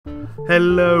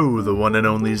Hello, the one and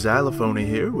only Xylophony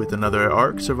here with another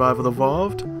ARK Survival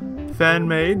Evolved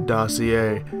fan-made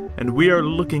dossier, and we are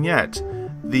looking at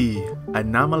the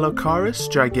Anomalocarus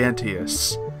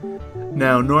giganteus.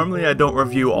 Now, normally I don't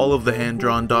review all of the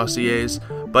hand-drawn dossiers,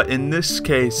 but in this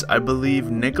case, I believe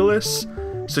Nicholas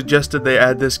suggested they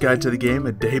add this guy to the game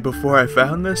a day before I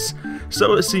found this,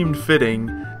 so it seemed fitting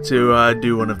to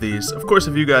do one of these. Of course,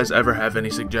 if you guys ever have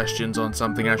any suggestions on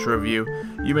something I should review,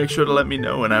 you make sure to let me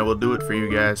know and I will do it for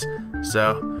you guys.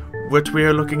 So, what we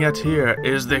are looking at here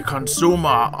is the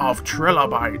consumer of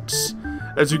trilobites.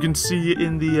 As you can see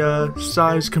in the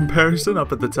size comparison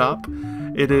up at the top,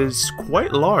 it is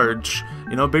quite large,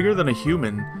 you know, bigger than a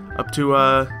human, up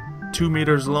to 2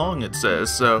 meters long it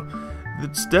says, so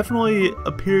it's definitely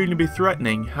appearing to be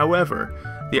threatening. However,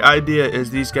 the idea is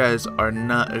these guys are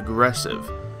not aggressive.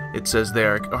 It says they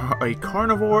are a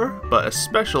carnivore, but a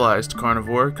specialized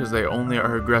carnivore because they only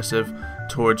are aggressive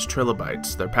towards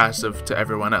trilobites. They're passive to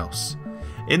everyone else.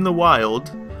 In the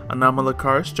wild,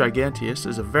 Anomalocarus giganteus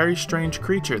is a very strange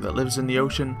creature that lives in the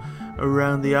ocean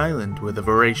around the island with a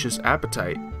voracious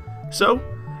appetite. So,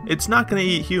 it's not going to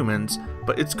eat humans,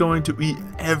 but it's going to eat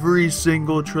every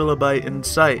single trilobite in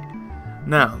sight.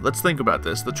 Now, let's think about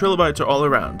this. The trilobites are all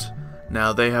around.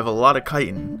 Now, they have a lot of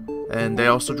chitin, and they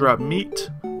also drop meat,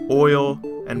 oil,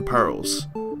 and pearls.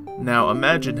 Now,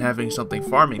 imagine having something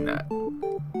farming that.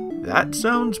 That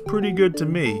sounds pretty good to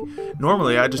me.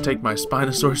 Normally, I just take my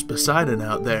Spinosaurus Poseidon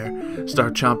out there,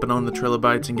 start chomping on the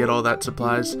trilobites and get all that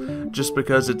supplies, just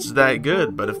because it's that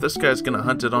good. But if this guy's gonna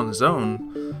hunt it on his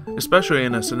own, especially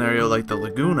in a scenario like the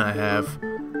lagoon I have,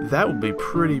 that would be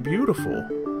pretty beautiful.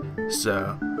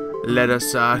 So, let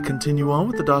us continue on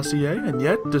with the dossier, and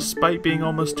yet, despite being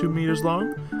almost 2 meters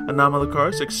long,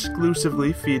 Anomalocarus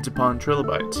exclusively feeds upon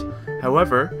trilobites.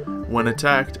 However, when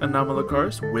attacked,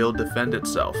 Anomalocarus will defend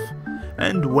itself.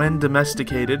 And when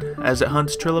domesticated, as it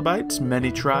hunts trilobites,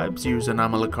 many tribes use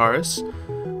Anomalocarus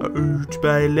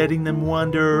by letting them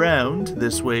wander around.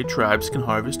 This way, tribes can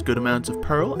harvest good amounts of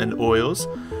pearl and oils.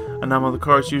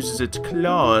 Anomalocarus uses its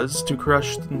claws to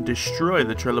crush and destroy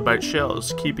the trilobite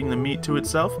shells, keeping the meat to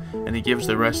itself, and it gives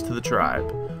the rest to the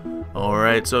tribe.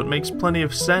 Alright, so it makes plenty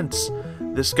of sense.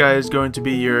 This guy is going to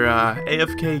be your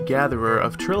AFK gatherer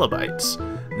of trilobites.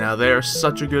 Now, they are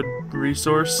such a good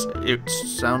resource, it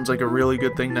sounds like a really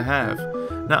good thing to have.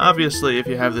 Now, obviously, if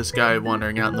you have this guy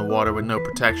wandering out in the water with no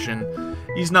protection,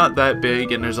 he's not that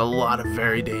big, and there's a lot of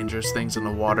very dangerous things in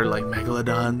the water, like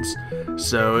megalodons,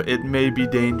 so it may be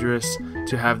dangerous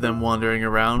to have them wandering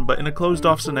around, but in a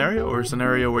closed-off scenario, or a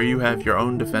scenario where you have your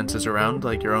own defenses around,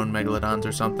 like your own megalodons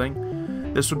or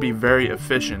something, this would be very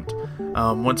efficient.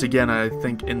 Once again, I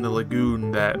think in the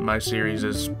lagoon that my series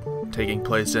is taking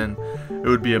place in, it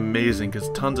would be amazing because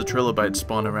tons of trilobites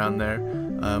spawn around there.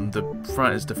 The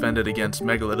front is defended against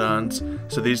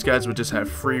megalodons, so these guys would just have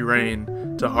free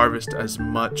reign to harvest as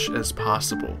much as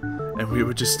possible, and we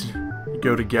would just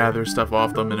go to gather stuff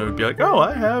off them, and it would be like, oh,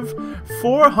 I have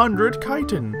 400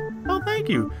 chitin. Oh, thank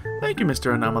you,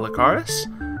 Mr. Anomalocarus.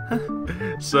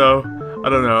 So, I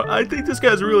don't know. I think this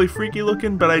guy's really freaky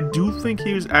looking, but I do think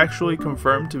he was actually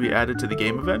confirmed to be added to the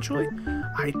game eventually.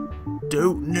 I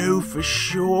don't know for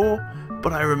sure,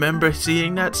 but I remember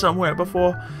seeing that somewhere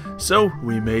before, so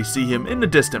we may see him in the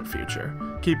distant future.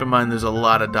 Keep in mind there's a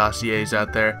lot of dossiers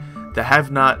out there that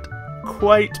have not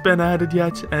quite been added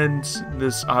yet, and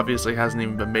this obviously hasn't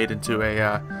even been made into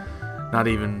a, not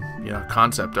even, you know,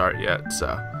 concept art yet,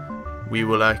 so we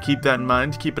will keep that in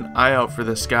mind, keep an eye out for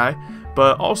this guy.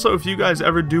 But also, if you guys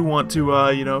ever do want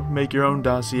to, you know, make your own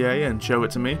dossier and show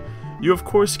it to me, you of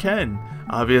course can.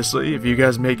 Obviously, if you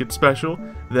guys make it special,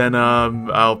 then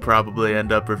I'll probably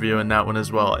end up reviewing that one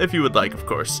as well, if you would like, of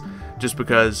course, just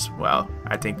because, well,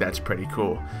 I think that's pretty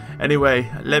cool. Anyway,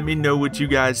 let me know what you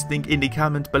guys think in the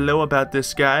comments below about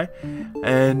this guy,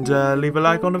 and leave a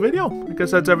like on the video. I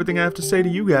guess that's everything I have to say to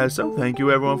you guys, so thank you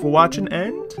everyone for watching,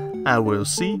 and I will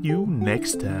see you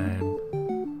next time.